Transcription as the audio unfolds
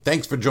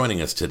Thanks for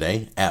joining us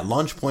today at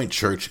Launch Point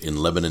Church in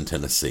Lebanon,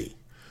 Tennessee.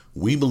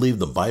 We believe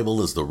the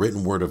Bible is the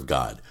written word of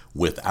God,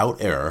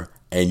 without error,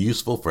 and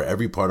useful for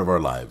every part of our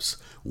lives.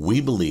 We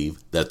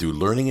believe that through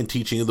learning and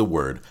teaching of the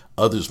word,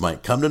 others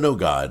might come to know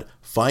God,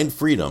 find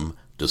freedom,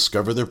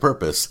 discover their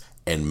purpose,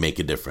 and make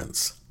a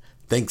difference.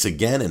 Thanks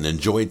again and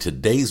enjoy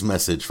today's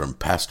message from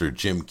Pastor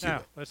Jim Q.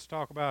 Now, let's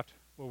talk about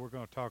what we're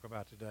going to talk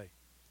about today.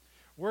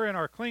 We're in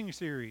our Cling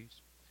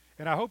series,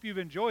 and I hope you've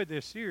enjoyed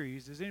this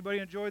series. Has anybody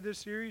enjoyed this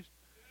series?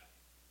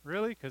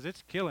 Really? Because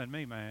it's killing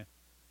me, man.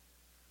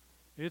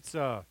 It's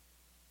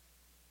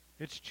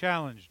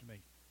challenged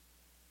me.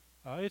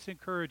 It's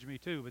encouraged me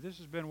too. But this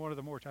has been one of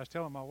the more. I was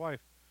telling my wife,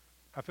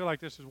 I feel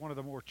like this is one of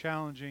the more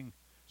challenging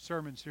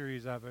sermon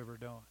series I've ever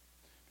done,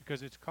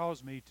 because it's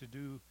caused me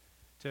to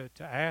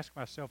ask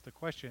myself the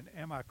question: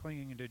 am I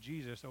clinging to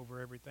Jesus over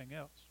everything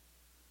else?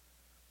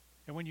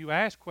 And when you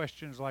ask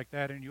questions like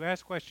that, and you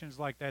ask questions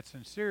like that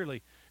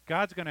sincerely,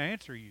 God's going to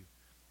answer you,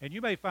 and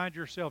you may find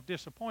yourself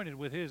disappointed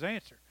with His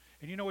answer.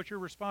 And you know what your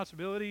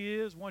responsibility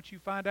is once you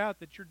find out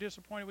that you're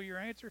disappointed with your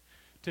answer?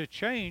 To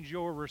change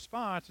your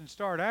response and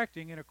start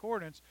acting in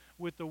accordance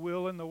with the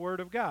will and the Word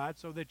of God,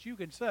 so that you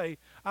can say,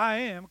 I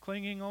am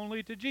clinging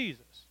only to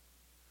Jesus.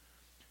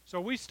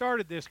 So we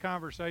started this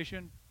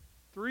conversation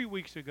 3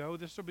 weeks ago.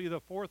 This will be the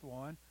fourth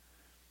one,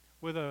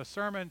 with a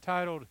sermon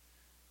titled,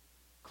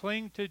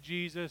 Cling to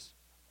Jesus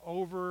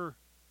over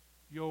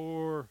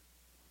your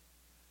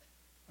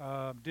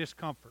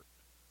discomfort,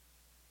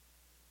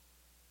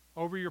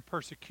 over your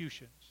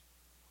persecutions,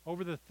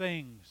 over the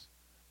things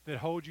that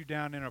hold you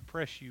down and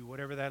oppress you,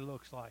 whatever that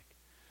looks like.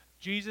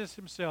 Jesus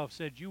himself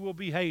said, you will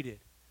be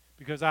hated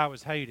because I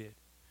was hated.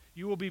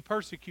 You will be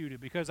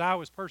persecuted because I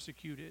was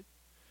persecuted.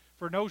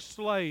 For no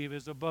slave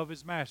is above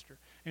his master.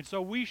 And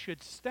so we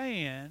should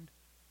stand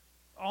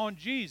on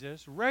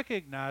Jesus,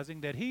 recognizing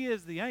that he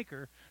is the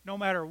anchor. No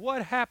matter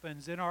what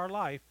happens in our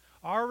life,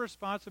 our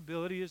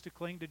responsibility is to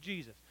cling to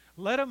Jesus.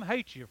 Let them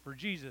hate you for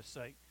Jesus'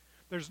 sake.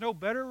 There's no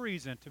better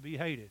reason to be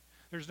hated.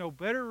 There's no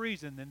better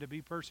reason than to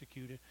be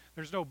persecuted.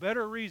 There's no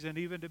better reason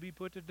even to be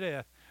put to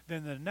death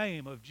than the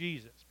name of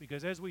Jesus.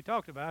 Because as we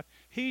talked about,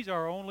 he's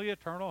our only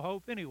eternal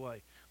hope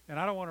anyway. And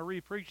I don't want to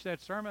re-preach that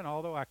sermon,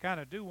 although I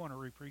kind of do want to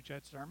re-preach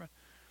that sermon.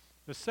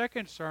 The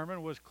second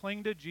sermon was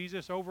cling to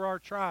Jesus over our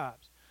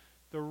tribes.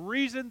 The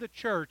reason the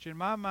church, in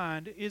my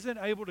mind, isn't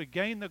able to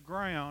gain the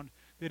ground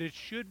that it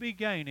should be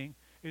gaining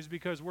is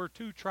because we're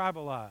too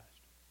tribalized.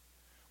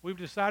 We've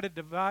decided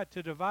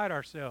to divide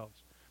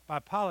ourselves by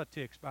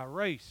politics, by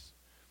race,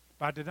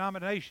 by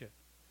denomination.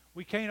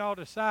 We can't all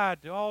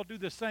decide to all do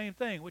the same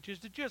thing, which is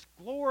to just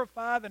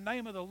glorify the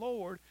name of the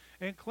Lord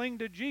and cling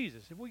to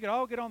Jesus. If we could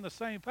all get on the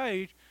same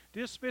page,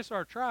 dismiss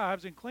our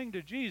tribes and cling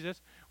to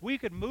Jesus, we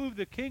could move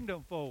the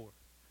kingdom forward.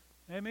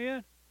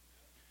 Amen?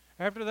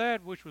 After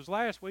that, which was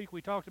last week,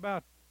 we talked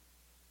about,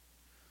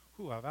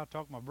 I've about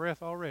talked my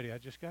breath already. I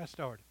just got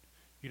started.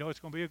 You know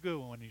it's going to be a good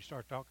one when you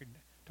start talking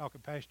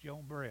past your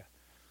own breath.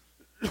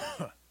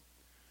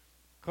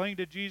 Cling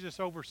to Jesus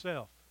over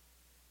self.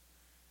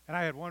 And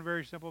I had one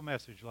very simple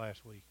message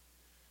last week.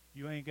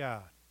 You ain't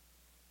God.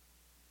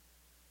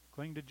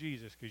 Cling to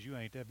Jesus because you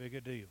ain't that big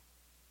a deal.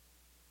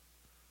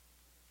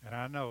 And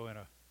I know in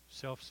a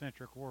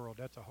self-centric world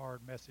that's a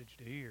hard message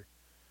to hear,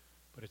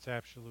 but it's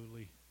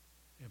absolutely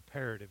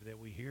imperative that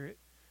we hear it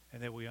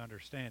and that we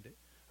understand it,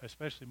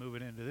 especially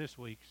moving into this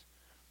week's,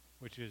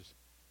 which is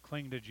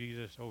cling to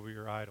Jesus over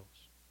your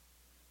idols.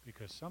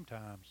 Because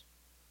sometimes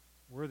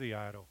we're the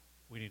idol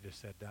we need to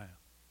set down.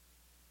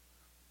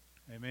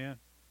 Amen.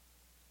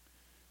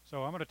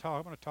 So I'm going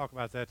to talk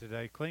about that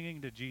today,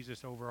 clinging to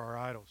Jesus over our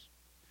idols.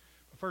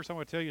 But first I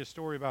want to tell you a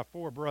story about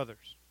 4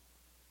 brothers.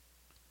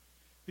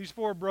 These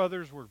 4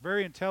 brothers were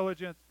very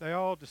intelligent. They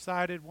all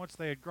decided once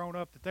they had grown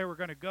up that they were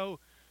going to go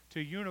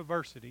to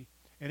university,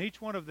 and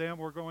each one of them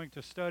were going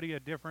to study a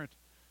different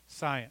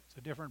science,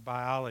 a different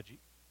biology.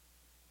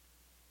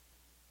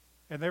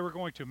 And they were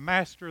going to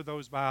master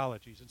those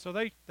biologies. And so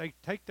they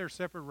take their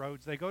separate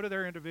roads. They go to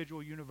their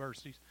individual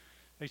universities.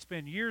 They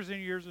spend years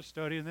and years of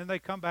study, and then they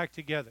come back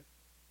together.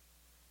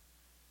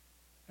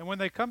 And when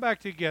they come back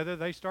together,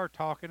 they start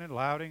talking and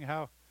lauding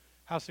how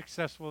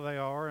successful they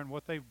are and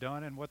what they've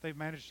done and what they've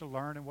managed to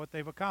learn and what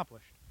they've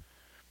accomplished.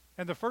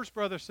 And the first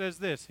brother says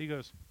this. He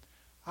goes,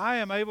 I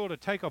am able to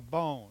take a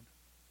bone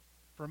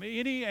from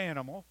any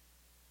animal,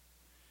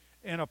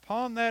 and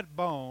upon that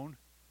bone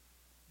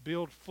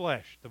build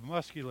flesh, the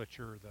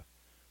musculature,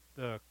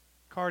 the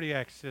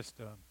cardiac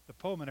system, the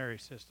pulmonary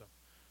system,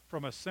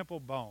 from a simple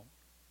bone.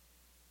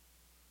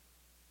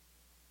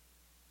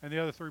 And the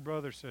other 3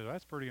 brothers said,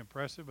 that's pretty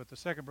impressive. But the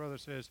second brother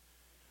says,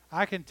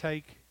 I can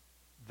take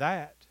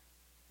that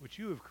which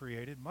you have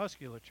created,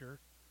 musculature,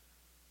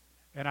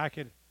 and I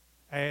can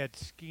add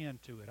skin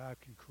to it. I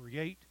can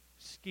create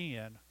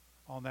skin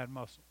on that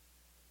muscle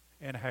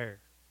and hair.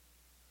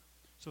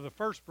 So the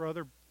first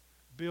brother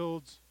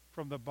builds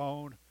from the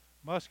bone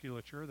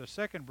musculature. The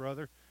second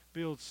brother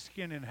builds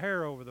skin and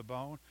hair over the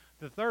bone.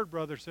 The third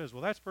brother says,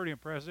 well, that's pretty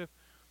impressive,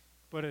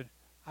 but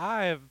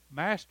I have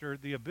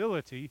mastered the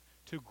ability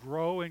to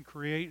grow and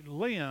create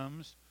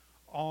limbs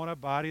on a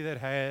body that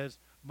has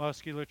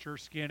musculature,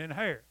 skin, and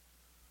hair.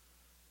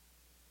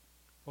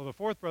 Well, the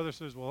fourth brother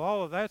says, well,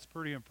 all of that's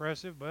pretty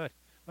impressive, but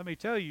let me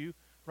tell you,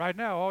 right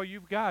now all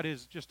you've got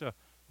is just a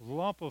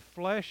lump of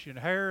flesh and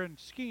hair and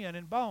skin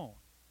and bone.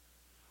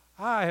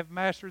 I have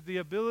mastered the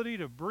ability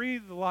to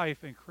breathe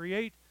life and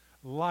create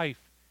life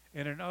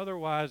in an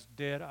otherwise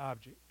dead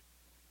object.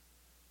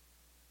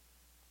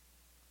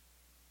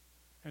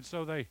 And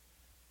so they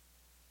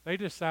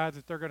decide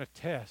that they're going to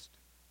test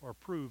or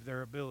prove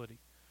their ability.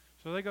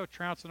 So they go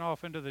trouncing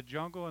off into the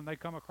jungle, and they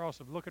come across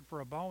them looking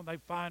for a bone. They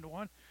find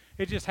one.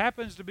 It just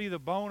happens to be the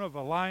bone of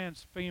a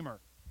lion's femur.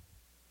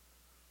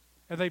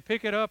 And they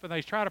pick it up, and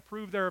they try to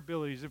prove their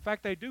abilities. In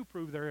fact, they do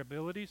prove their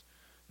abilities.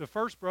 The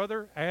first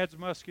brother adds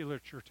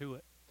musculature to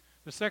it.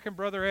 The second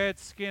brother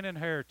adds skin and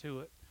hair to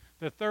it.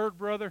 The third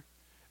brother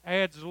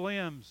adds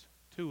limbs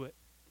to it.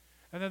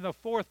 And then the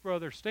fourth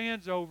brother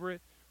stands over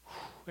it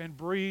and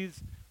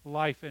breathes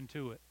life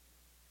into it.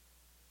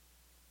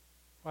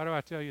 Why do I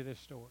tell you this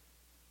story?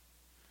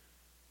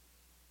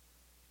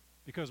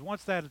 Because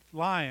once that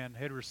lion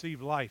had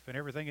received life and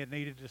everything it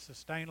needed to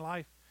sustain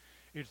life,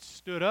 it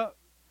stood up,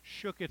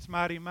 shook its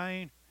mighty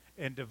mane,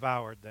 and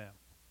devoured them.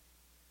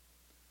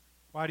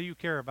 Why do you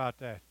care about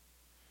that?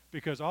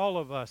 Because all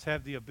of us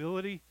have the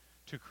ability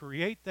to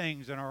create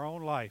things in our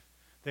own life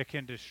that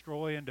can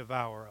destroy and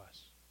devour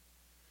us.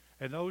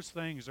 And those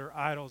things are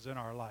idols in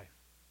our life.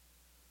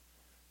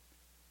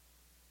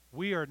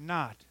 We are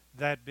not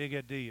that big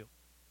a deal.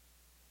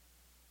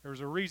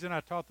 There's a reason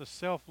I taught the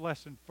self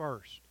lesson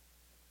first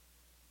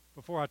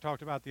before I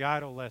talked about the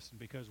idol lesson,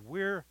 because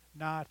we're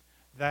not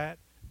that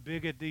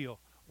big a deal.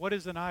 What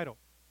is an idol?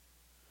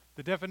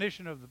 The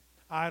definition of the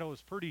idol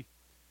is pretty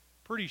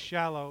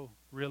shallow,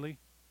 really.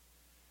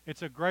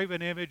 It's a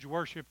graven image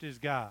worshipped as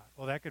God.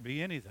 Well, that could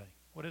be anything.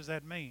 What does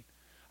that mean?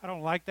 I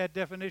don't like that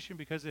definition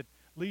because it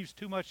leaves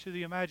too much to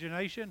the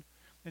imagination.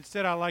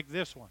 Instead, I like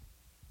this one.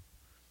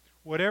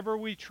 Whatever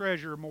we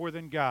treasure more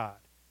than God,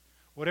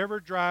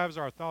 whatever drives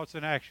our thoughts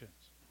and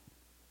actions.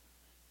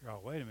 You're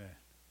all, wait a minute.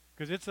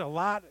 Because it's a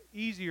lot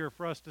easier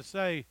for us to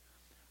say,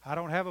 I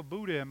don't have a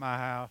Buddha in my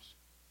house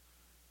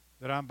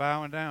that I'm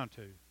bowing down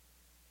to.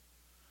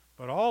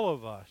 But all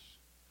of us,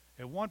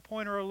 at one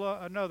point or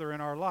another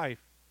in our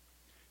life,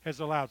 has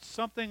allowed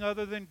something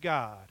other than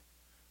God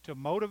to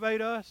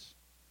motivate us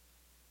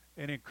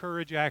and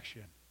encourage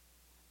action.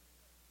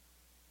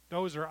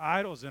 Those are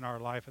idols in our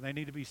life, and they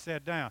need to be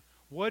set down.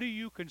 What are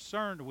you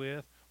concerned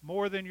with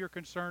more than you're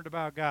concerned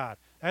about God?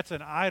 That's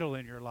an idol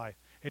in your life.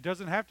 It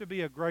doesn't have to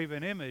be a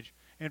graven image.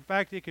 In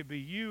fact, it could be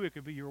you, it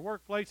could be your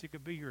workplace, it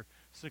could be your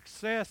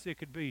success, it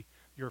could be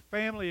your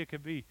family, it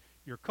could be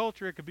your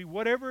culture, it could be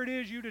whatever it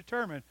is you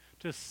determine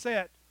to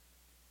set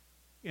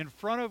in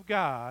front of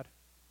God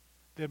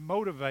that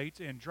motivates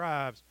and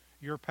drives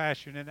your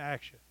passion and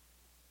action.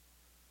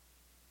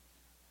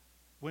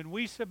 When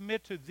we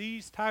submit to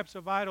these types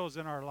of idols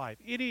in our life,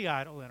 any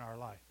idol in our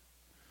life,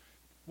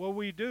 what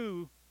we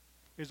do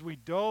is we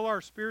dull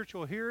our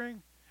spiritual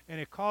hearing, and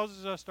it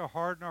causes us to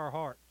harden our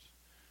hearts.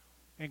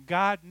 And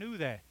God knew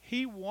that.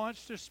 He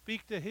wants to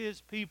speak to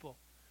His people.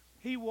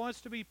 He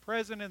wants to be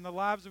present in the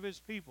lives of His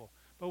people.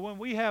 But when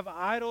we have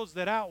idols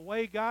that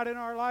outweigh God in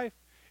our life,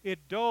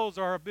 it dulls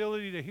our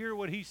ability to hear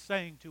what He's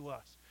saying to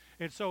us.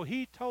 And so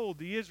He told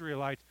the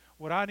Israelites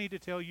what I need to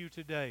tell you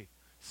today.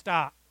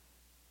 Stop.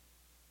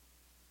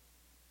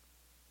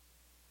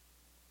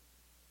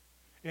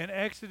 In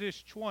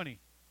Exodus 20,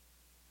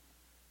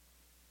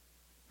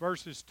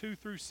 verses 2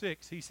 through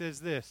 6, He says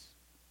this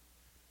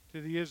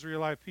to the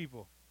Israelite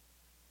people.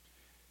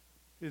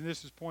 And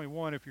this is point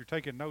 1 if you're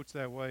taking notes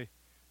that way.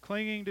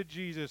 Clinging to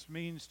Jesus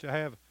means to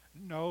have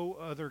no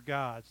other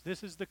gods.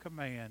 This is the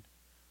command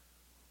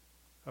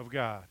of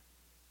God.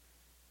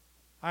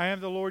 I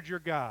am the Lord your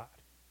God.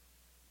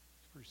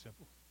 It's pretty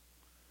simple.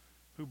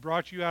 Who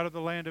brought you out of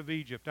the land of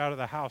Egypt, out of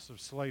the house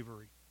of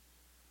slavery.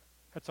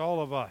 That's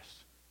all of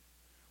us.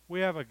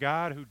 We have a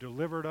God who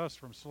delivered us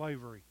from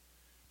slavery,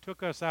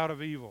 took us out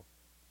of evil.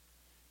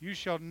 You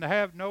shall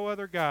have no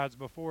other gods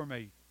before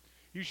me.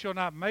 You shall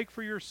not make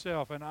for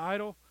yourself an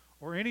idol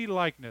or any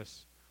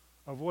likeness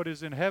of what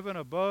is in heaven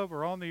above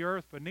or on the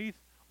earth beneath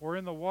or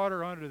in the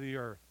water under the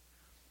earth.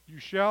 You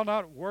shall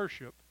not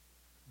worship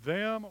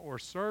them or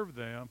serve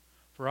them,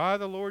 for I,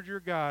 the Lord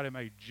your God, am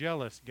a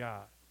jealous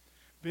God,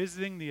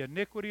 visiting the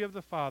iniquity of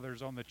the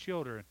fathers on the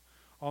children,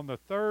 on the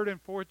third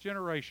and fourth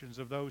generations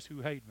of those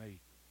who hate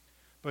me,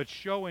 but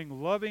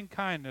showing loving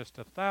kindness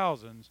to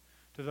thousands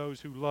to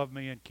those who love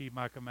me and keep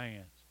my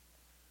commands.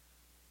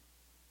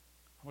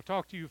 I'm going to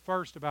talk to you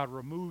first about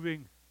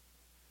removing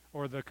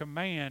or the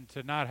command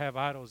to not have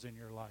idols in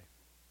your life.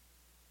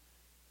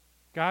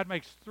 God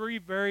makes 3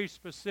 very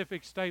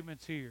specific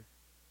statements here.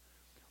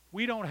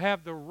 We don't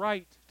have the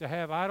right to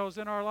have idols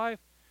in our life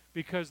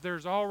because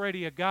there's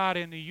already a God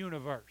in the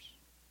universe.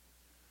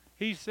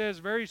 He says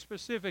very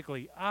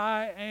specifically,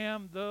 I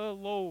am the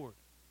Lord.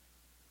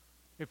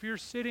 If you're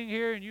sitting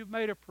here and you've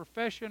made a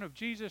profession of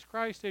Jesus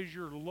Christ as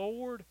your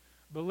Lord,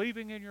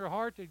 believing in your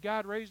heart that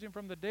God raised him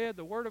from the dead,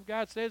 the Word of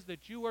God says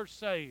that you are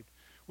saved,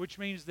 which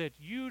means that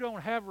you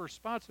don't have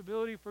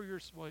responsibility for your,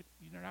 well,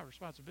 you're not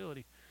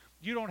responsibility.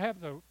 You don't have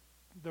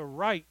the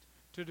right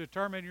to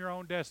determine your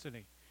own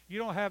destiny. You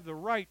don't have the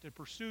right to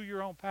pursue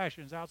your own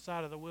passions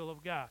outside of the will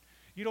of God.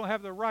 You don't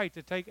have the right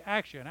to take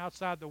action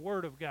outside the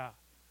Word of God,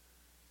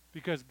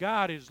 because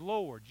God is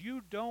Lord.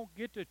 You don't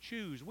get to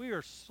choose. We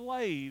are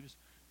slaves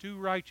to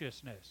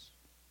righteousness.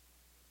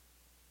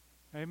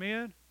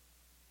 Amen?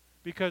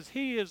 Because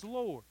he is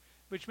Lord,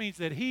 which means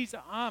that he's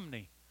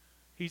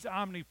He's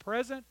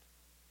omnipresent,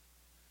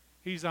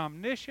 he's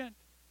omniscient,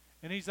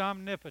 and he's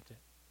omnipotent.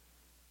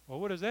 Well,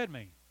 what does that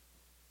mean?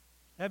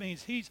 That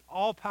means he's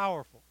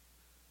all-powerful.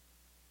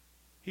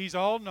 He's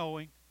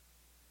all-knowing,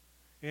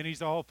 and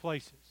he's all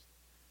places.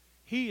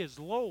 He is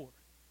Lord.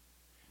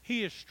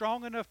 He is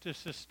strong enough to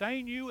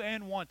sustain you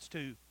and wants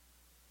to.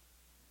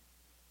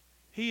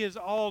 He is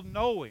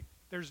all-knowing.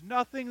 There's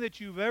nothing that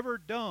you've ever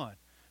done,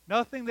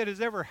 nothing that has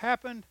ever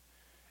happened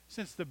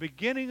since the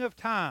beginning of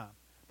time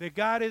that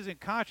God isn't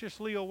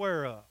consciously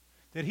aware of,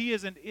 that he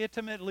isn't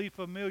intimately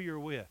familiar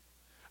with.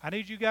 I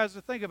need you guys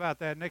to think about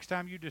that next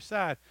time you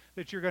decide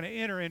that you're going to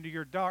enter into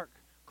your dark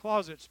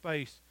closet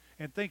space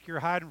and think you're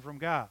hiding from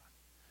God.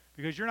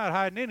 Because you're not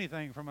hiding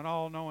anything from an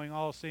all-knowing,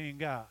 all-seeing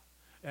God,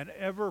 an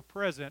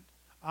ever-present,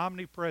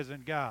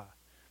 omnipresent God.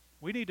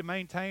 We need to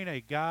maintain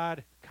a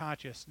God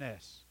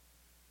consciousness.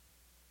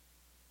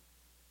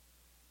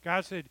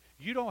 God said,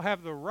 you don't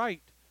have the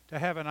right to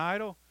have an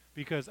idol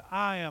because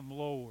I am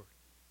Lord.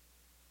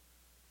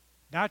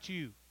 Not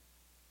you.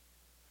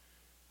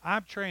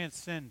 I'm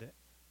transcendent.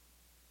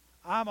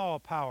 I'm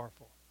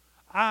all-powerful.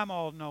 I'm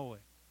all-knowing.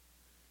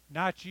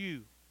 Not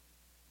you.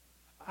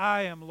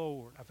 I am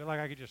Lord. I feel like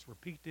I could just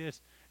repeat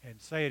this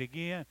and say it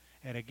again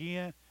and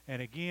again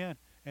and again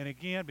and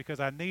again,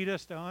 because I need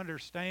us to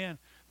understand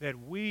that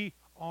we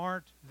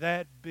aren't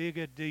that big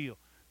a deal.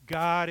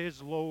 God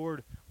is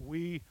Lord.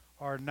 We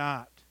are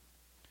not.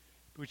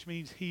 Which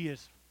means he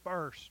is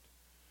first.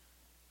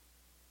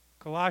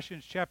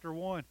 Colossians chapter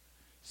 1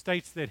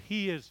 states that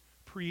he is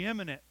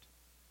preeminent.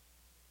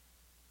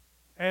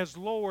 As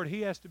Lord,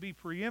 he has to be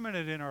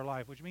preeminent in our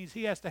life, which means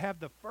he has to have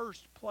the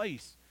first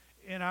place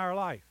in our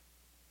life.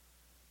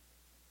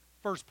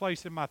 First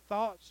place in my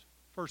thoughts,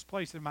 first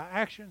place in my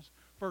actions,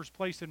 first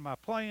place in my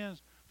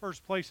plans,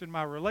 first place in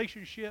my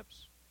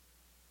relationships.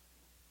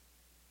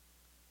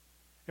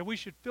 And we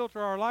should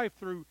filter our life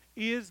through,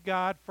 is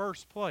God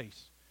first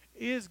place?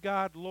 Is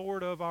God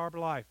Lord of our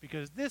life?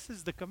 Because this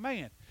is the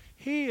command.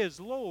 He is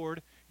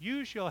Lord.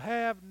 You shall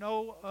have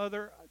no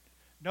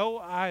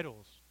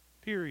idols,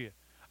 period.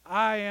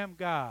 I am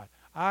God.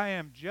 I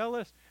am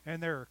jealous,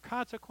 and there are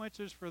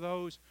consequences for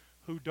those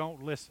who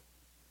don't listen.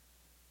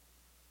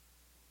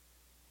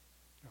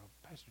 Oh,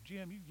 Pastor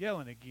Jim, you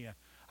yelling again.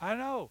 I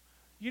know.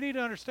 You need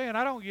to understand,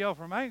 I don't yell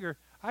from anger.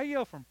 I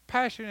yell from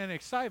passion and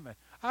excitement.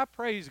 I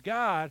praise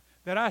God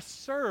that I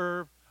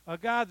serve a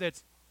God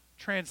that's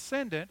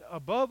transcendent,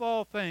 above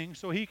all things,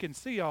 so he can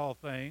see all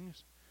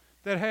things,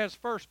 that has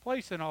first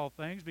place in all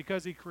things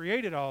because he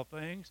created all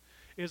things,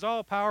 is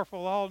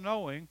all-powerful,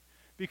 all-knowing,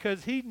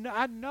 because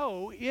I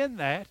know in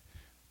that,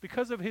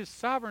 because of his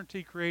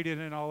sovereignty created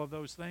in all of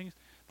those things,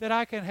 that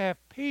I can have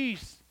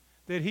peace,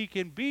 that he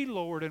can be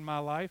Lord in my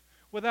life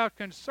without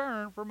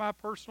concern for my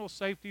personal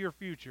safety or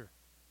future.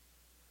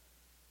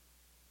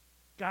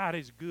 God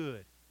is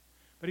good.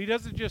 But he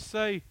doesn't just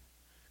say,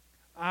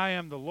 I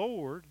am the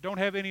Lord, don't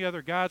have any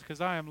other gods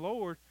because I am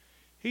Lord.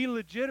 He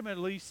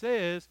legitimately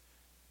says,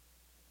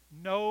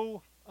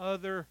 no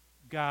other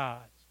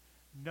gods,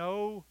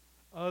 no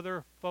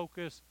other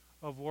focus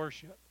of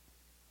worship.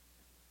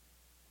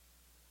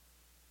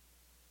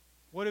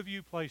 What have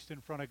you placed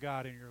in front of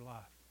God in your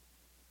life?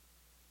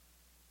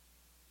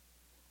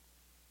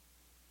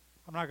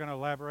 I'm not going to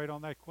elaborate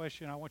on that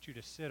question. I want you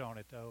to sit on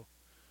it, though.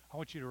 I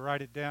want you to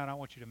write it down. I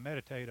want you to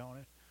meditate on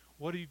it.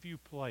 What have you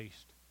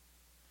placed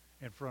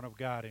in front of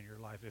God in your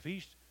life? If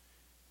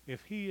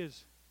he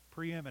is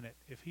preeminent,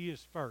 if he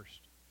is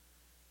first,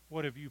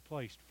 what have you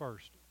placed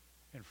first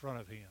in front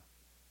of him?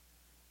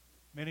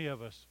 Many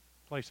of us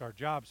place our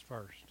jobs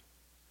first.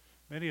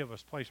 Many of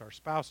us place our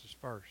spouses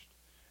first.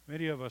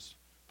 Many of us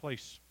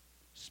place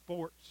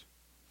sports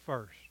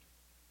first,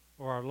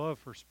 or our love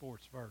for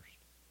sports first.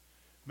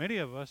 Many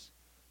of us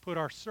put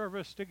our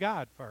service to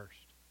God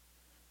first,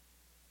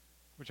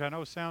 which I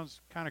know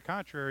sounds kind of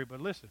contrary,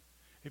 but listen,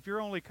 if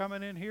you're only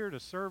coming in here to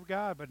serve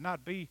God but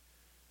not be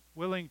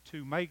willing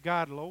to make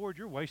God Lord,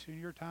 you're wasting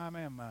your time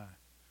and mine.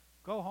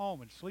 Go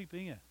home and sleep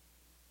in.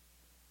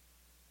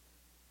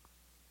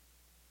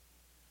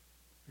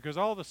 Because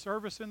all the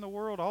service in the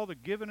world, all the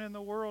giving in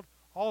the world,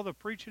 all the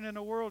preaching in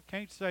the world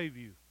can't save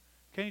you.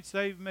 Can't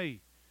save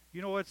me.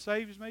 You know what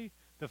saves me?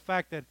 The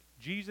fact that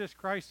Jesus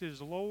Christ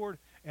is Lord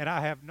and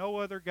I have no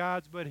other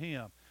gods but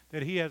him.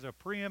 That he has a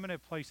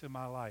preeminent place in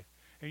my life.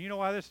 And you know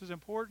why this is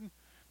important?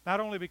 Not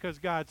only because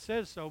God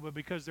says so, but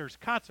because there's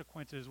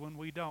consequences when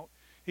we don't.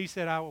 He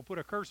said, I will put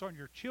a curse on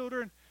your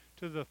children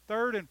to the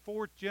third and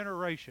fourth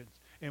generations.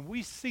 And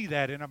we see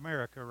that in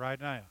America right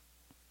now.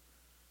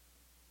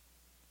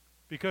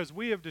 because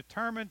we have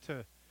determined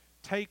to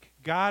take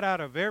God out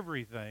of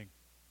everything.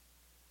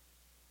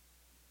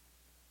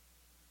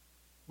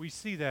 We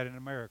see that in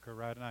America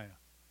right now.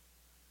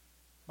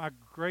 My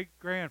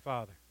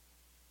great-grandfather,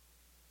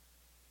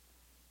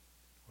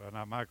 well,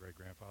 not my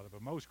great-grandfather,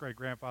 but most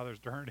great-grandfathers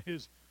during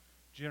his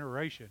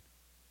generation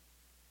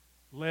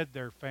led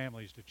their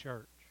families to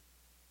church,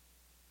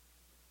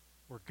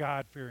 were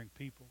God-fearing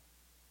people,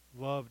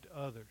 loved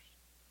others,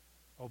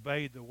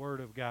 obeyed the Word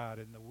of God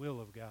and the will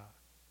of God,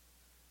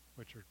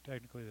 which are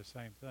technically the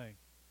same thing.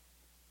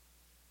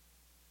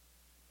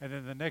 And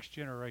then the next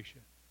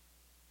generation,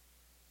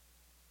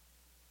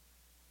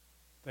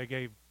 they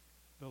gave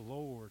the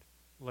Lord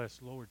less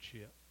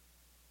lordship.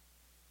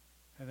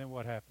 And then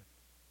what happened?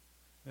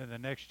 Then the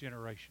next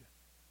generation,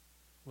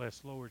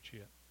 less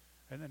lordship.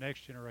 And the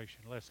next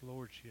generation, less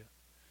lordship.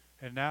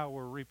 And now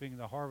we're reaping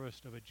the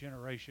harvest of a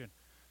generation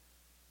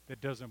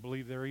that doesn't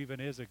believe there even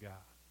is a God.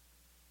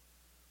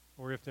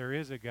 Or if there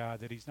is a God,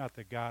 that he's not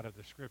the God of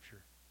the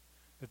Scripture.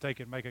 That they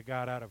can make a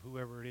God out of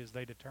whoever it is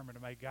they determine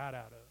to make God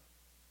out of.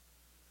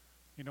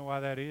 You know why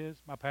that is?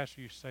 My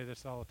pastor used to say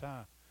this all the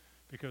time.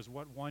 Because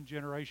what one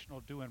generation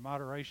will do in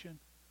moderation,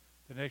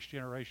 the next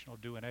generation will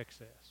do in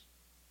excess.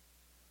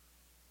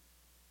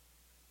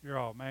 You're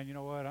all, man, you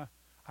know what?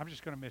 I'm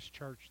just going to miss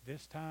church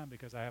this time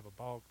because I have a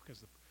ball,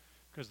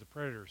 because the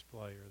Predators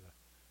play or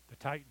the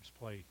Titans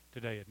play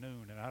today at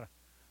noon, and I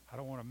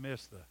don't want to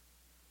miss the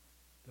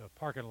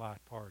parking lot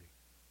party.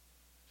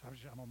 So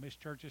I'm going to miss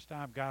church this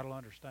time. God will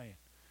understand.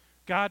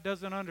 God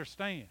doesn't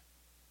understand.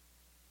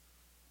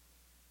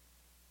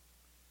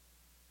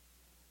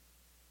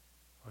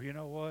 Oh, you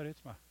know what?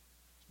 It's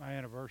my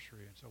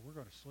anniversary, and so we're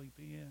going to sleep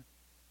in,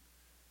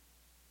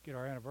 get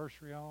our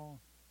anniversary on.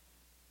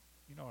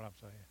 You know what I'm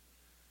saying?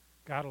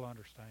 God will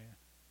understand.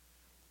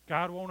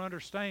 God won't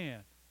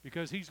understand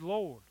because he's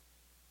Lord.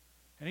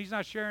 And he's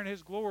not sharing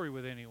his glory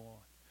with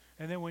anyone.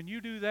 And then when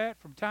you do that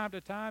from time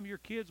to time, your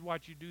kids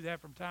watch you do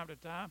that from time to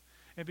time.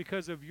 And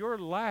because of your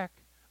lack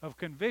of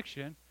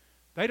conviction,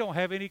 they don't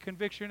have any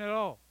conviction at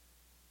all.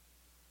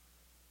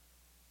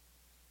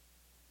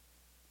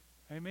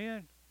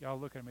 Amen? Y'all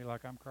looking at me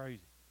like I'm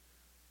crazy.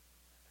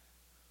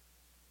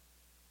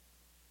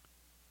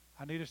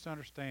 I need us to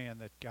understand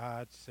that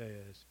God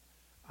says,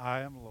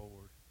 I am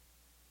Lord.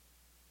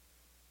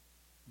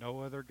 No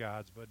other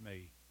gods but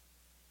me.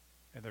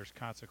 And there's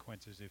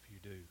consequences if you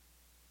do.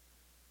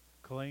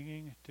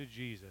 Clinging to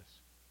Jesus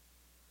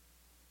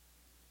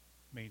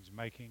means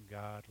making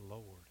God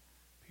Lord.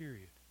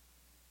 Period.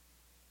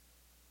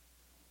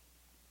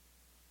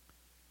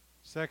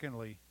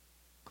 Secondly,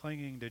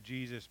 clinging to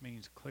Jesus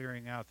means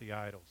clearing out the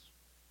idols.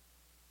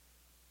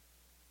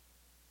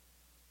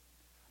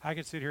 I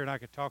could sit here and I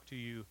could talk to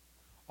you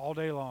all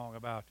day long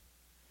about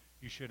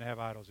you shouldn't have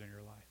idols in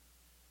your life.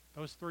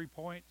 Those 3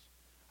 points,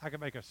 I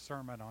could make a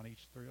sermon on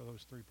each of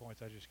those 3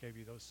 points I just gave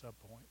you, those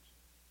sub-points.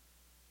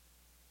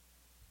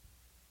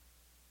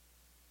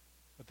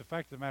 But the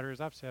fact of the matter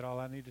is I've said all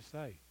I need to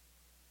say,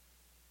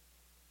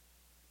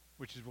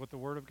 which is what the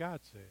Word of God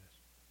says.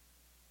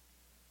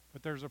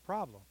 But there's a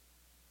problem.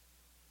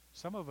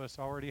 Some of us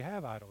already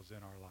have idols in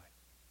our life.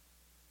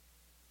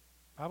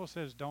 The Bible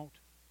says don't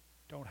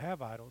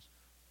have idols.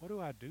 What do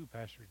I do,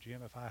 Pastor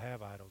Jim, if I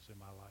have idols in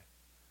my life?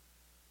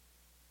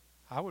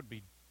 I would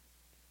be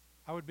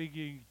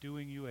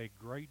doing you a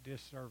great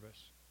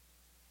disservice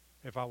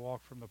if I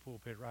walked from the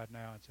pulpit right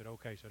now and said,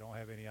 okay, so don't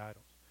have any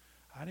idols.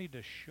 I need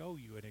to show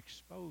you and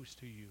expose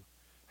to you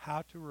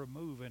how to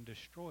remove and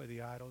destroy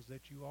the idols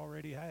that you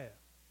already have.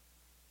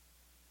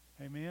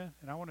 Amen?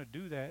 And I want to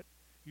do that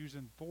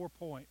using 4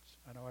 points.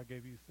 I know I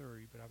gave you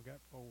 3, but I've got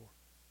 4.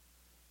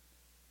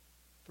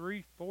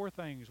 4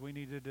 things we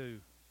need to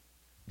do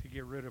to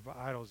get rid of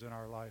idols in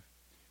our life.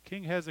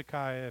 King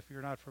Hezekiah, if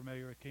you're not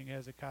familiar with King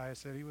Hezekiah,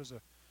 said he was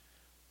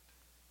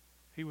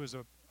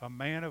a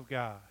man of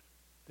God,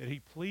 that he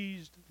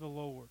pleased the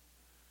Lord.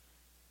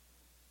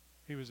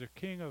 He was a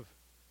king of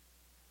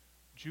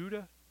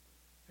Judah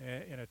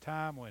in a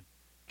time when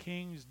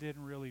kings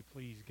didn't really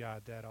please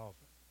God that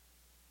often.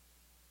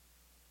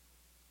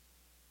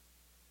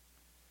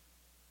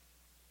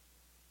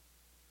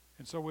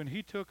 And so when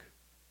he took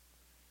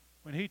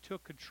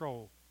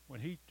control,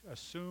 when he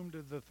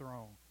assumed the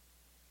throne,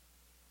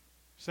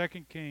 2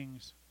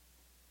 Kings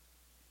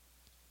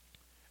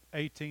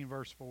 18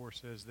 verse 4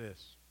 says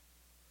this: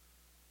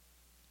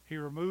 He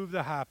removed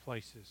the high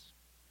places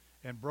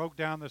and broke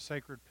down the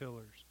sacred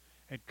pillars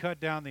and cut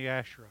down the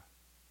Asherah.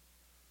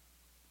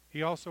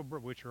 He also,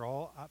 which are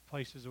all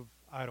places of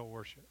idol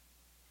worship.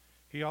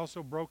 He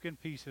also broke in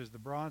pieces the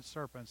bronze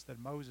serpents that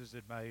Moses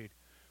had made,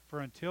 for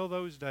until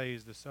those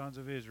days the sons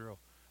of Israel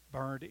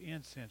burned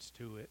incense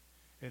to it,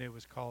 and it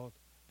was called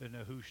the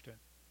Nehushtan.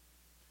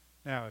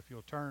 Now, if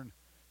you'll turn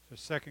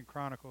to 2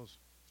 Chronicles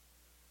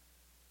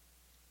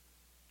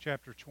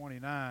chapter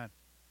 29,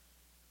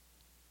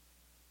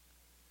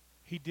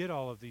 he did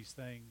all of these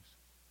things,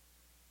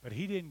 but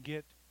he didn't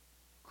get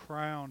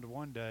crowned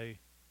one day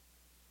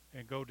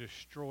and go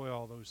destroy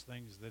all those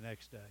things the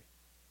next day.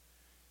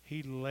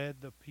 He led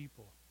the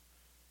people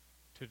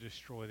to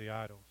destroy the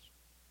idols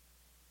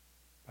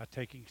by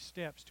taking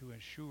steps to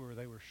ensure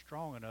they were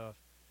strong enough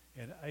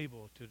and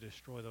able to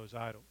destroy those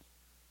idols.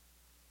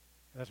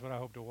 That's what I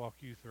hope to walk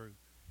you through.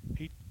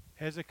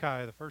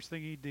 Hezekiah, the first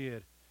thing he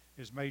did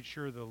is made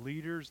sure the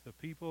leaders, the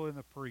people, and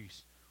the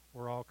priests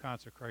were all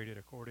consecrated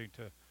according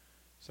to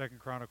 2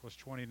 Chronicles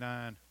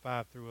 29,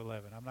 5 through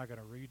 11. I'm not going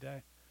to read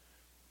that.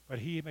 But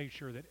he made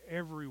sure that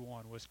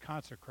everyone was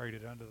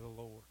consecrated unto the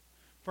Lord.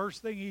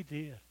 First thing he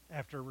did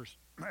after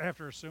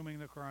assuming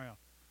the crown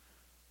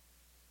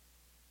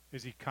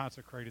is he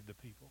consecrated the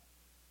people.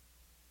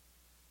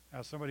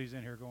 Now somebody's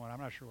in here going, I'm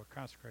not sure what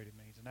consecrated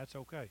means, and that's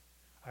okay.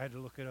 I had to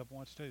look it up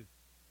once too.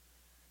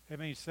 It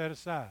means set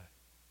aside.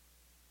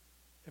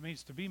 It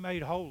means to be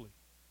made holy.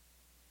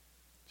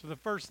 So the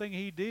first thing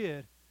he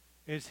did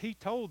is he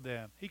told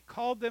them, he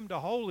called them to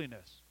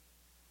holiness.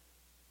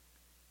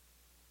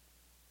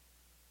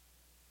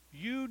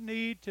 You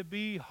need to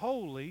be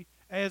holy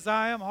as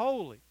I am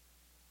holy.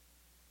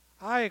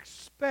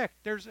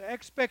 There's an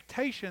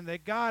expectation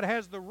that God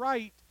has the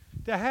right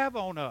to have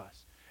on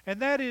us,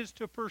 and that is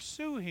to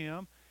pursue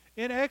Him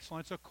in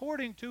excellence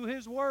according to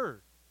His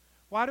Word.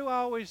 Why do I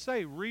always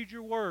say, read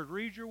your Word,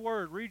 read your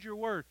Word, read your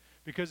Word?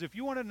 Because if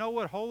you want to know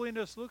what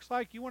holiness looks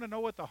like, you want to know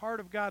what the heart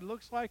of God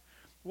looks like,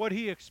 what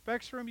He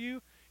expects from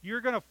you,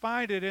 you're going to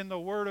find it in the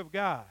Word of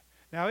God.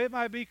 Now, it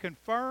might be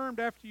confirmed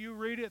after you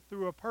read it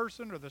through a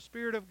person or the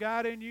Spirit of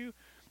God in you,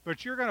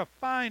 but you're going to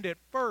find it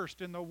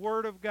first in the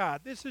Word of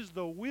God. This is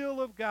the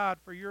will of God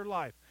for your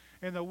life.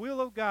 And the will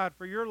of God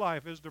for your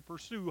life is to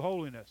pursue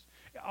holiness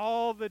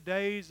all the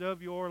days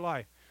of your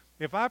life.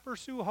 If I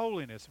pursue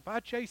holiness, if I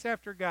chase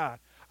after God,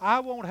 I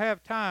won't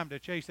have time to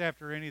chase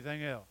after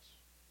anything else.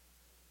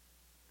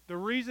 The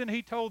reason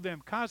He told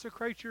them,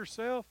 consecrate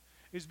yourself,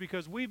 is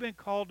because we've been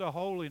called to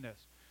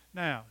holiness.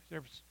 Now,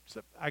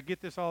 I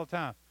get this all the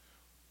time.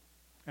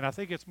 And I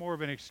think it's more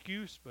of an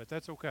excuse, but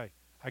that's okay.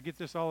 I get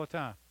this all the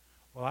time.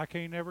 Well, I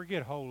can't never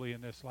get holy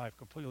in this life,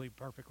 completely,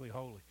 perfectly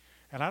holy.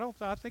 And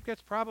I think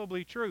that's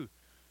probably true.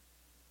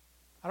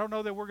 I don't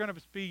know that we're going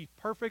to be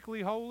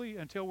perfectly holy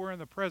until we're in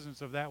the presence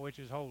of that which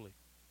is holy.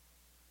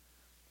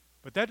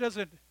 But that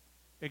doesn't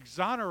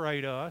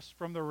exonerate us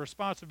from the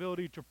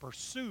responsibility to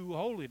pursue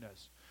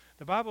holiness.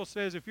 The Bible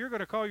says if you're going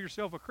to call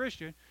yourself a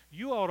Christian,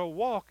 you ought to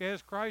walk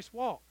as Christ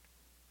walked.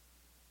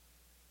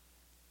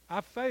 I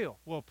fail.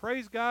 Well,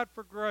 praise God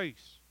for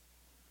grace.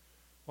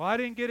 Well, I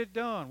didn't get it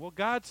done. Well,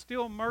 God's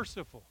still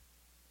merciful.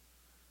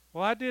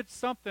 Well, I did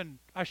something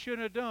I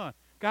shouldn't have done.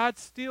 God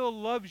still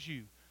loves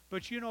you.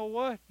 But you know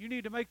what? You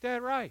need to make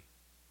that right.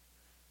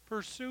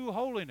 Pursue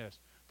holiness.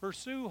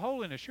 Pursue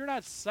holiness. You're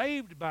not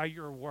saved by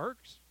your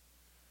works,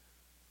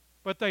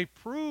 but they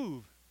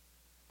prove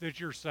that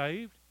you're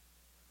saved.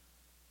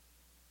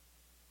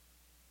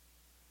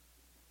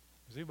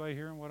 Is anybody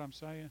hearing what I'm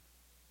saying?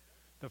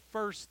 The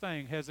first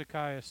thing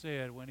Hezekiah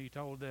said when he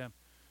told them,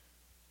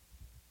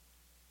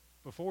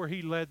 before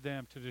he led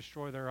them to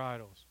destroy their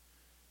idols,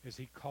 is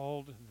he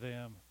called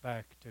them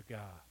back to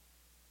God.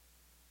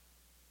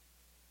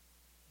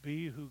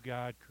 Be who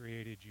God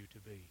created you to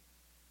be.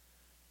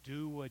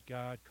 Do what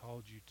God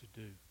called you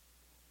to do.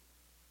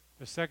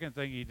 The second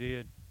thing he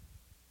did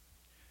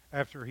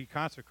after he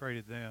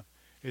consecrated them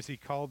is he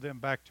called them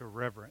back to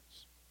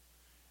reverence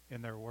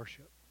in their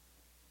worship.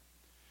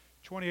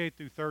 28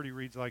 through 30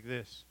 reads like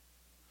this.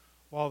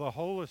 While the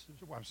whole,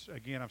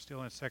 again, I'm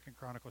still in 2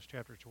 Chronicles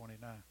chapter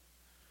 29.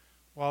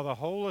 While the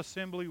whole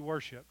assembly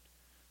worshipped,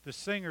 the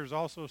singers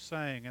also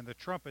sang, and the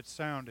trumpets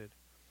sounded.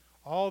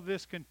 All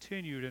this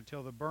continued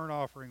until the burnt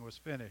offering was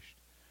finished.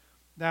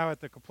 Now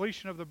at the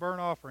completion of the burnt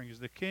offerings,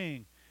 the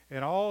king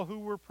and all who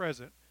were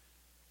present,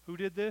 who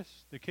did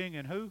this? The king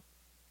and who?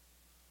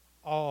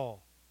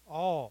 All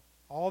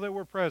that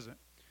were present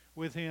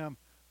with him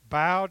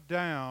bowed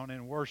down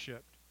and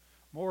worshipped.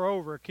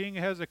 Moreover, King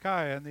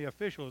Hezekiah and the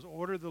officials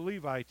ordered the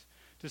Levites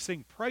to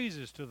sing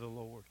praises to the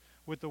Lord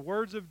with the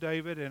words of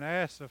David and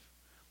Asaph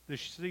the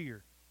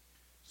seer.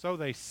 So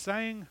they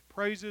sang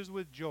praises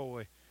with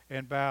joy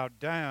and bowed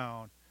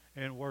down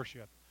and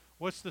worshiped.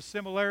 What's the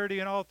similarity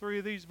in all three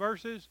of these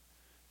verses?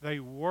 They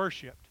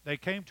worshiped. They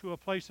came to a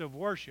place of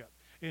worship.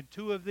 In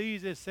two of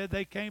these, it said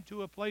they came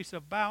to a place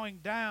of bowing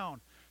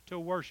down to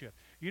worship.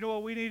 You know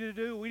what we need to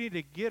do? We need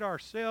to get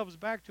ourselves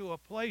back to a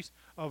place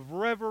of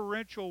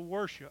reverential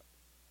worship.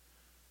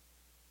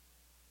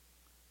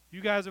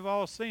 You guys have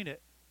all seen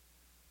it.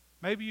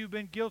 Maybe you've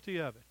been guilty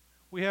of it.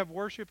 We have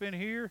worship in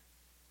here.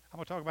 I'm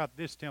going to talk about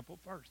this temple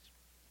first,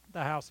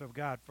 the house of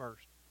God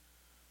first.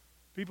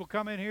 People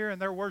come in here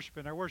and they're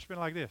worshiping. They're worshiping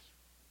like this.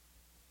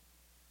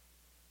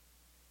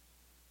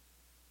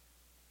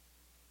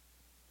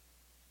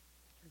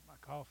 Drink my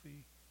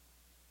coffee.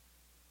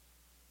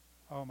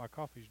 Oh, my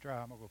coffee's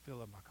dry. I'm going to go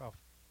fill up my coffee.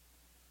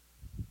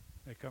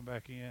 They come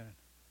back in.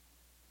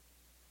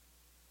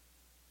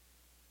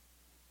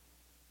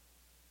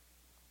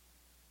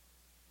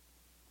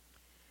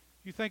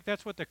 You think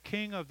that's what the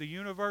King of the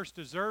universe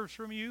deserves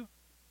from you?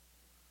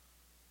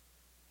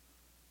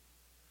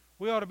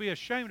 We ought to be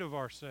ashamed of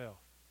ourselves.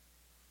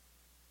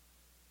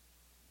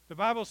 The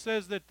Bible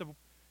says that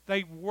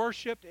They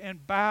worshiped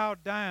and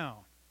bowed down,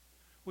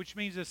 which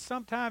means that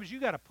sometimes you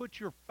got to put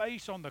your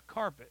face on the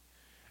carpet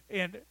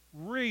and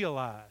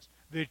realize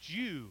that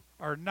you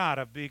are not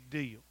a big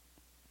deal.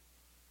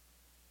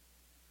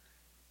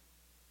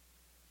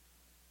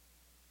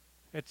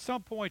 At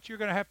some point, you're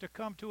going to have to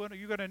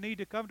you're going to need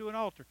to come to an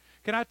altar.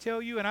 Can I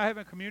tell you, and I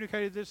haven't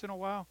communicated this in a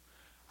while,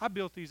 I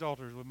built these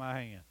altars with my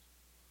hands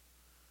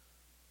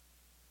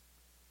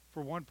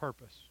for one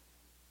purpose.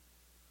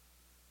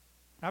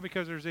 Not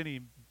because there's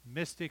any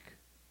mystic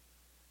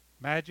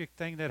magic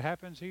thing that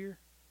happens here,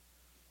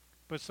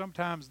 but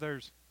sometimes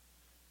there's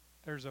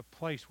a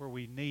place where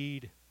we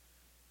need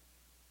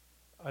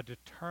a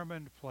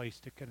determined place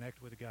to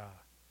connect with God.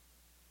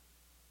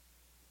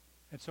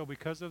 And so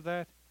because of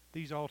that,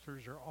 these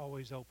altars are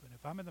always open.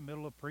 If I'm in the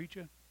middle of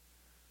preaching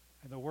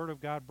and the Word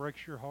of God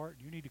breaks your heart,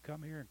 you need to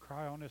come here and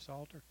cry on this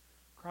altar.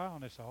 Cry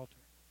on this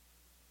altar.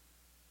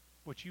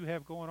 What you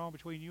have going on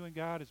between you and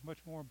God is much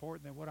more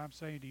important than what I'm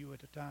saying to you at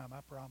the time,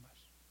 I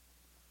promise.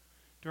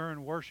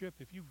 During worship,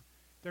 if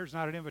there's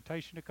not an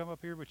invitation to come up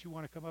here, but you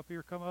want to come up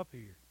here, come up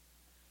here.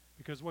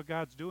 Because what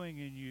God's doing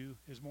in you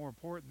is more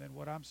important than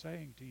what I'm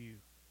saying to you.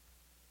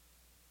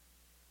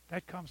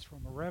 That comes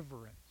from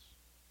reverence.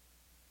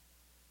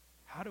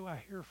 How do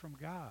I hear from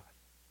God?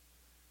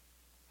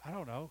 I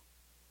don't know.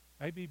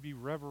 Maybe be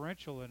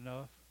reverential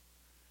enough,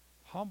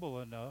 humble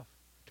enough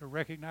to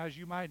recognize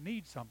you might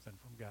need something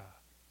from God.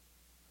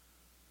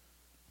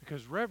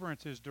 Because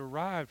reverence is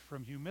derived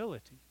from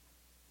humility.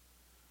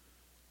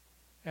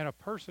 And a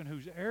person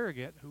who's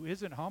arrogant, who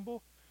isn't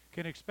humble,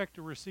 can expect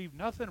to receive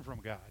nothing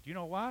from God. You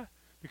know why?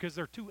 Because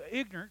they're too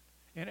ignorant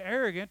and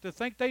arrogant to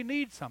think they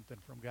need something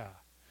from God.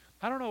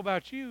 I don't know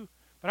about you,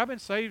 but I've been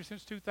saved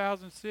since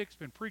 2006,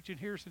 been preaching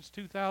here since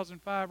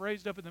 2005,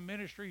 raised up in the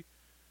ministry,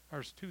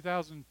 or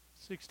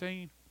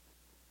 2016,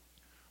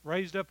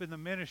 raised up in the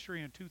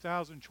ministry in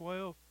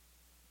 2012,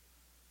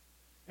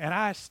 and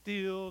I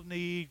still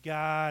need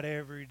God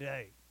every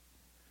day.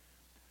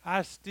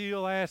 I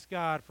still ask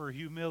God for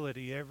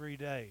humility every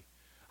day.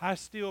 I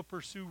still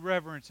pursue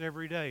reverence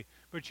every day.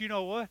 But you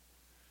know what?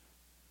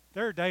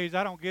 There are days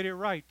I don't get it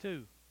right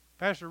too.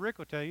 Pastor Rick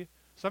will tell you,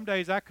 some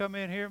days I come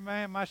in here,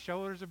 man, my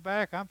shoulders are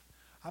back. I'm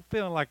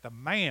feeling like the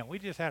man. We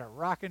just had a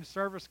rocking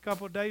service a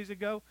couple of days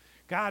ago.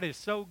 God is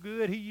so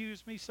good. He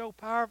used me so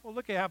powerful.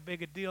 Look at how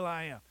big a deal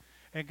I am.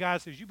 And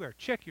God says, you better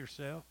check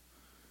yourself.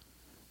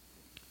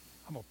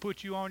 I'm going to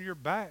put you on your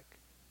back,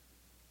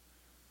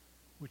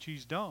 which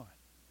he's done.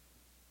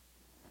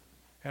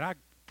 And I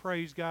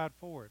praise God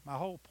for it. My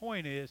whole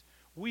point is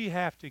we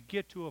have to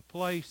get to a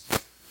place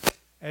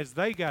as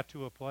they got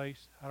to a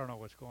place. I don't know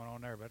what's going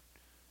on there, but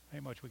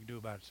ain't much we can do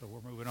about it, so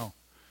we're moving on.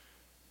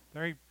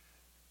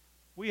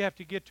 We have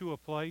to get to a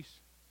place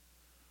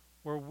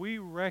where we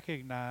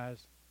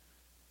recognize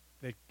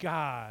that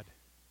God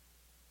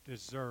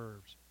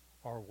deserves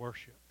our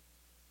worship.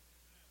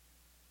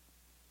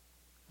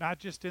 Not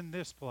just in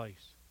this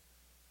place,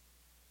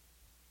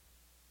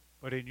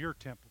 but in your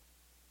temple.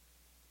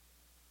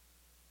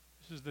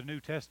 This is the New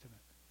Testament.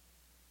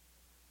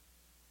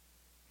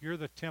 You're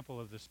the temple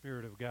of the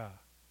Spirit of God.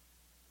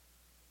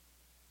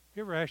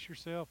 You ever ask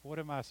yourself, what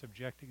am I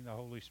subjecting the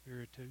Holy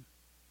Spirit to? You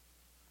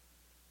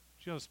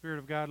know the Spirit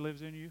of God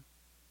lives in you?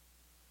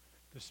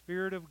 The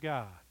Spirit of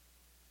God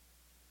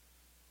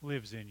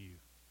lives in you.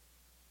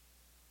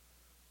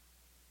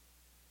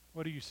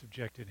 What are you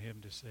subjecting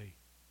him to see?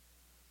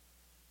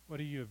 What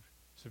are you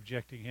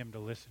subjecting him to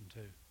listen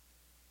to?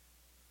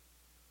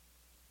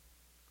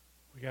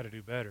 We got to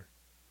do better.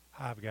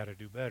 I've got to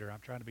do better.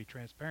 I'm trying to be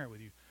transparent with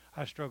you.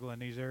 I struggle in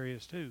these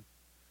areas too.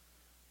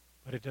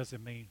 But it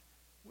doesn't mean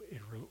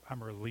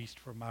I'm released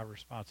from my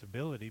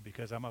responsibility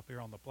because I'm up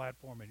here on the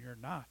platform and you're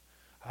not.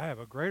 I have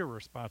a greater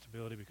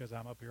responsibility because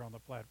I'm up here on the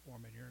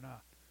platform and you're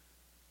not.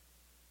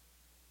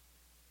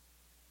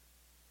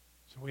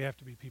 So we have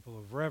to be people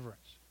of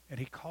reverence. And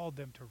he called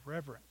them to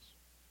reverence,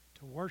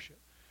 to worship.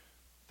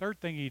 Third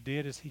thing he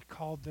did is he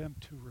called them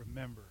to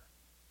remember.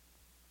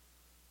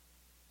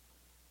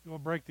 You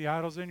want to break the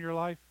idols in your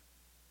life?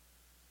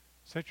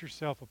 Set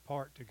yourself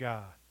apart to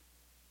God.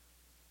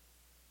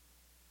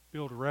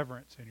 Build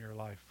reverence in your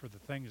life for the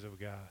things of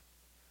God.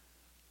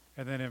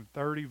 And then in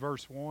 30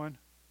 verse 1,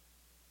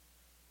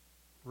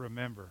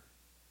 remember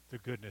the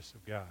goodness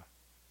of God.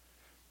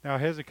 Now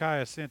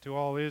Hezekiah sent to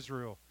all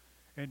Israel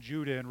and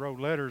Judah and wrote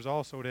letters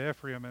also to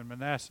Ephraim and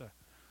Manasseh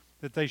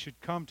that they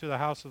should come to the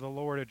house of the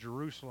Lord at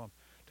Jerusalem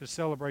to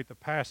celebrate the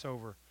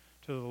Passover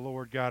to the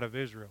Lord God of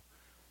Israel.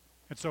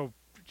 And so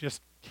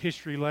just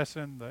history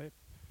lesson,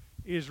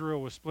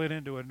 Israel was split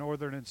into a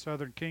northern and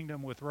southern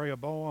kingdom with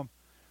Rehoboam,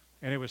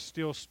 and it was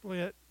still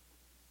split.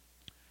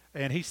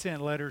 And he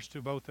sent letters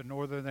to both the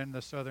northern and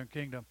the southern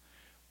kingdom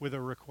with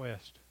a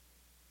request.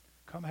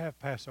 Come have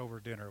Passover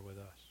dinner with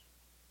us.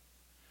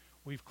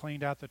 We've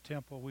cleaned out the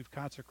temple. We've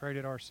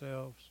consecrated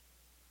ourselves.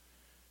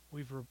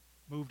 We've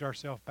moved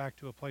ourselves back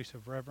to a place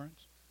of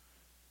reverence.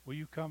 Will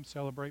you come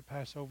celebrate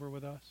Passover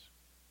with us?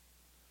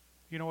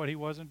 You know what he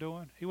wasn't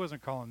doing? He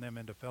wasn't calling them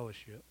into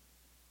fellowship.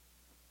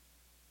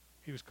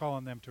 He was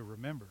calling them to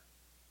remember.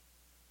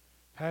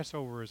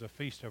 Passover is a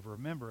feast of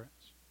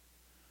remembrance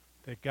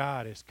that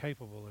God is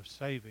capable of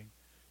saving,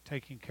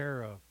 taking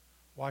care of,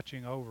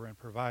 watching over, and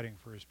providing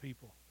for his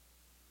people.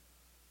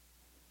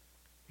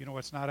 You know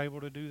what's not able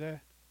to do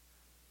that?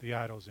 The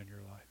idols in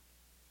your life.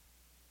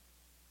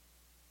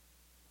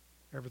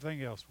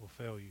 Everything else will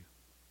fail you.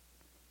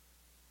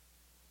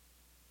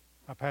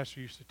 My pastor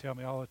used to tell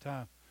me all the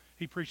time.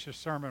 He preached a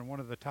sermon, one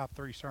of the top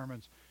 3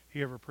 sermons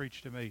he ever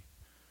preached to me.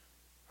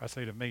 I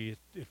say to me,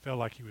 it felt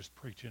like he was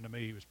preaching to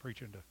me. He was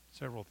preaching to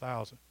several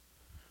thousand.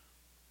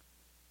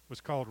 It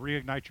was called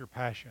Reignite Your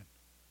Passion.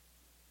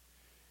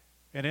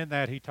 And in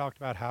that, he talked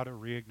about how to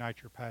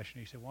reignite your passion.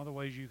 He said, one of the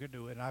ways you can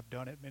do it, and I've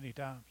done it many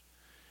times,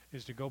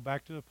 is to go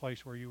back to the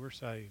place where you were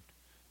saved.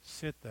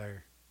 Sit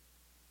there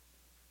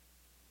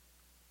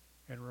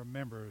and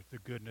remember the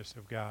goodness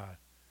of God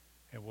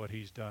and what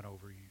he's done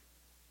over you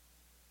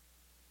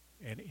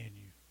and in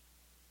you.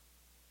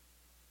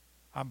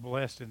 I'm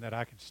blessed in that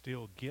I can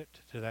still get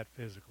to that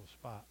physical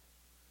spot.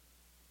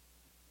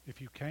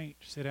 If you can't,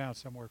 sit down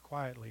somewhere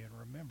quietly and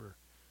remember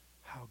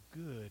how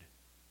good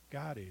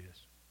God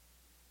is.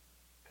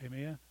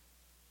 Amen?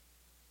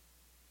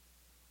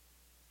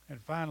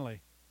 And finally,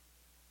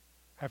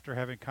 after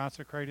having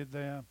consecrated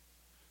them,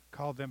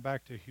 called them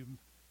back to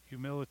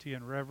humility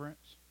and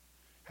reverence,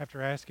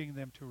 after asking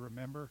them to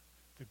remember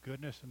the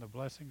goodness and the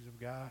blessings of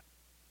God,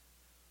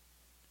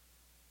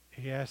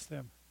 he asked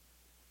them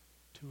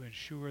to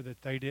ensure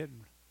that they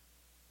didn't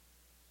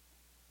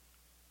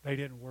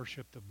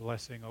worship the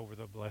blessing over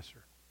the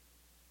blesser.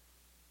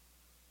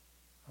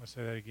 I'm going to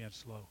say that again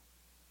slow.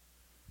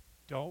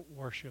 Don't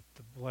worship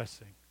the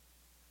blessing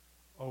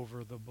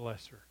over the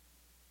blesser.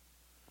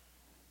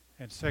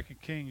 And 2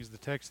 Kings, the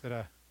text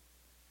that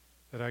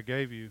I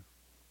gave you,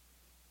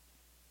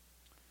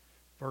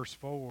 verse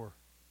 4,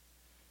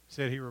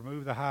 said he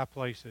removed the high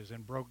places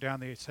and broke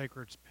down the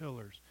sacred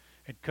pillars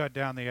and cut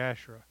down the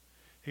Asherah.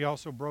 He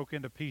also broke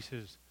into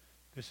pieces,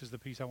 this is the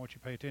piece I want you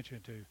to pay attention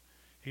to.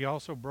 He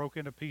also broke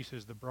into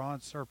pieces the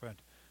bronze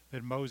serpent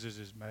that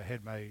Moses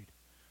had made.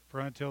 For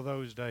until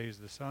those days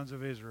the sons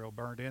of Israel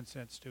burned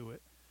incense to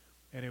it,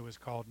 and it was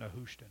called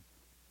Nehushtan.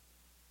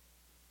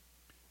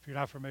 If you're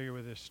not familiar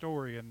with this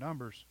story in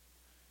Numbers,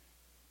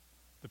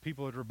 the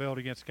people had rebelled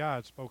against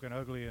God, spoken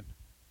ugly and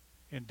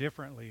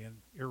indifferently and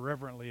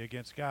irreverently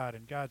against God,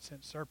 and God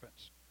sent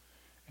serpents.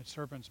 And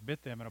serpents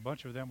bit them, and a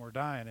bunch of them were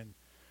dying. And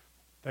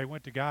they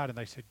went to God and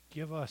they said,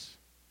 give us,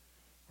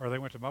 or they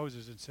went to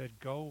Moses and said,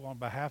 go on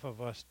behalf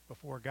of us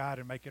before God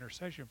and make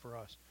intercession for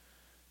us,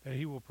 that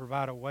he will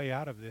provide a way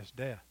out of this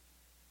death.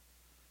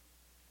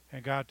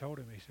 And God told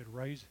him, he said,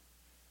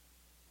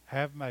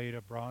 have made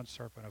a bronze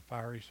serpent, a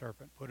fiery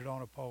serpent, put it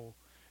on a pole,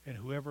 and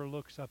whoever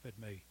looks up at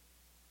me,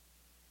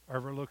 or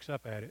ever looks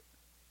up at it,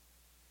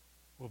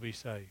 will be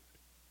saved.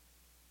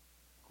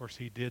 Of course,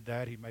 he did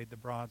that. He made the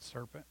bronze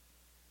serpent.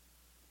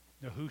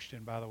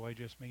 Nehushtan, by the way,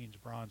 just means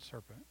bronze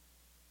serpent.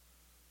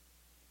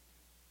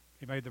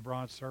 He made the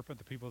bronze serpent.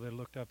 The people that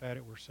looked up at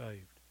it were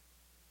saved.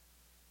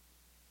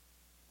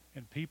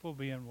 And people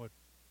being what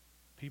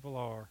people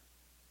are,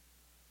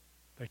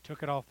 they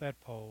took it off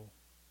that pole.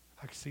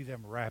 I could see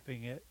them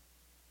wrapping it,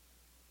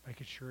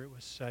 making sure it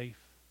was safe.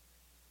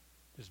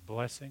 This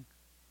blessing.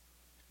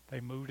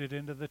 They moved it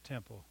into the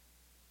temple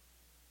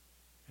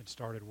and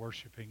started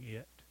worshiping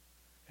it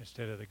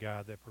instead of the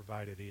God that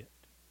provided it.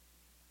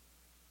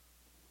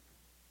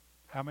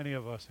 How many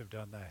of us have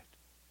done that?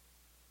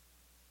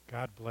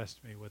 God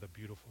blessed me with a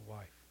beautiful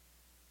wife,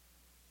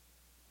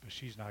 but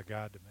she's not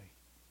God to me.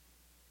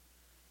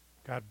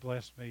 God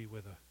blessed me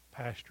with a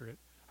pastorate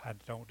I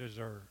don't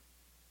deserve,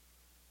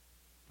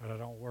 but I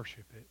don't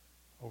worship it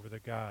over the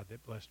God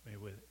that blessed me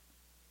with it.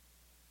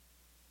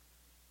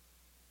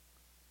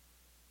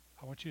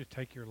 I want you to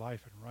take your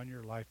life and run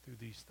your life through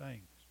these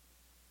things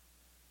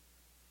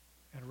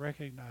and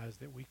recognize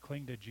that we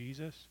cling to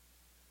Jesus.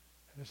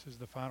 And this is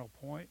the final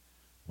point.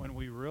 When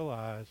we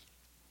realize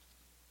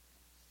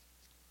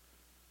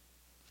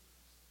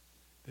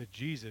that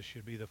Jesus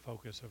should be the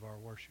focus of our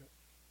worship.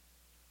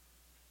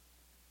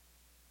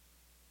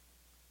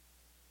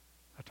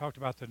 I talked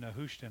about the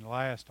Nehushtan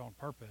last on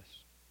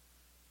purpose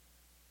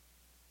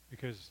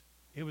because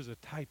it was a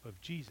type of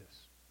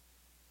Jesus.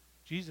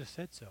 Jesus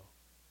said so.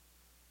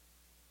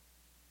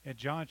 In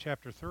John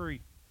chapter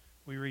 3,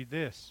 we read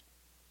this,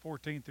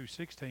 14 through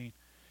 16.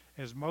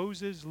 As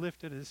Moses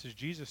lifted, this is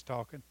Jesus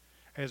talking,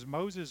 as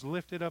Moses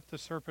lifted up the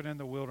serpent in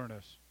the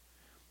wilderness,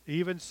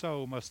 even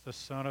so must the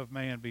Son of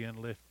Man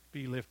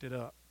be lifted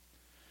up,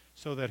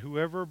 so that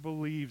whoever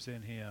believes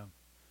in him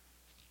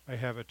may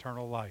have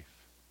eternal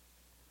life.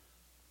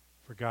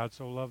 For God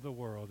so loved the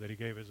world that he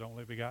gave his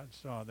only begotten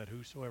Son, that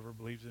whosoever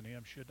believes in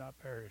him should not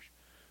perish,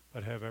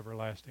 but have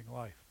everlasting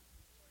life.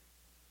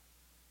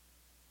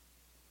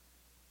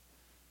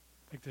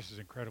 I think this is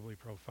incredibly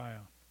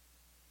profound.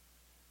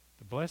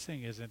 The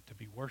blessing isn't to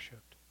be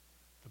worshipped.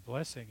 The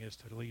blessing is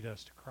to lead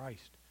us to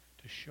Christ,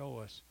 to show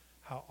us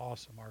how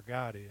awesome our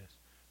God is,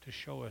 to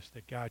show us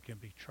that God can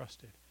be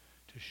trusted,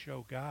 to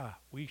show God.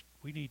 We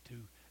need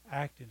to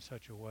act in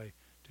such a way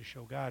to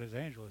show God, as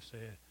Angela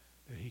said,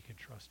 that he can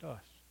trust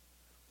us.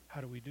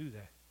 How do we do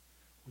that?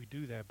 We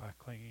do that by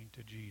clinging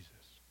to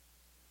Jesus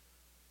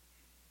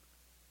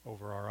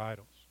over our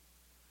idols,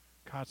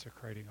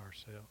 consecrating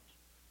ourselves,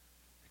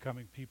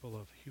 becoming people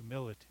of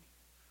humility,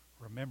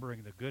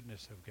 remembering the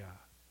goodness of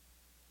God,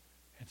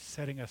 and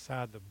setting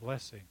aside the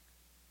blessing,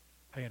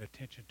 paying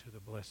attention to the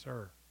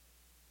blesser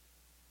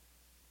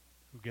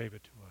who gave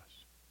it to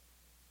us.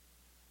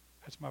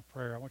 That's my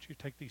prayer. I want you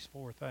to take these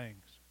 4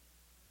 things.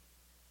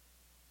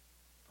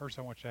 First,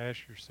 I want you to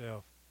ask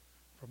yourself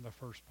from the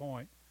first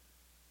point,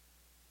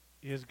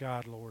 is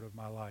God Lord of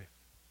my life?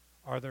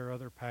 Are there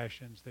other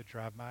passions that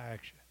drive my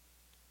action?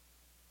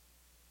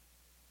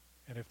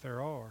 And if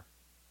there are,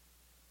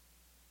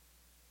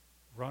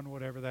 run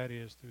whatever that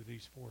is through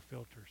these 4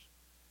 filters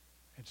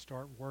and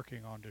start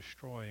working on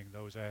destroying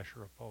those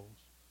Asherah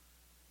poles,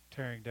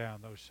 tearing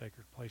down those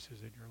sacred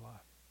places in your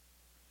life.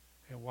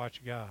 And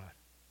watch God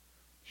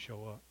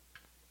show up,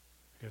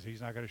 because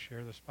he's not going to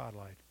share the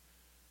spotlight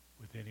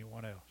with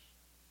anyone else.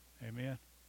 Amen.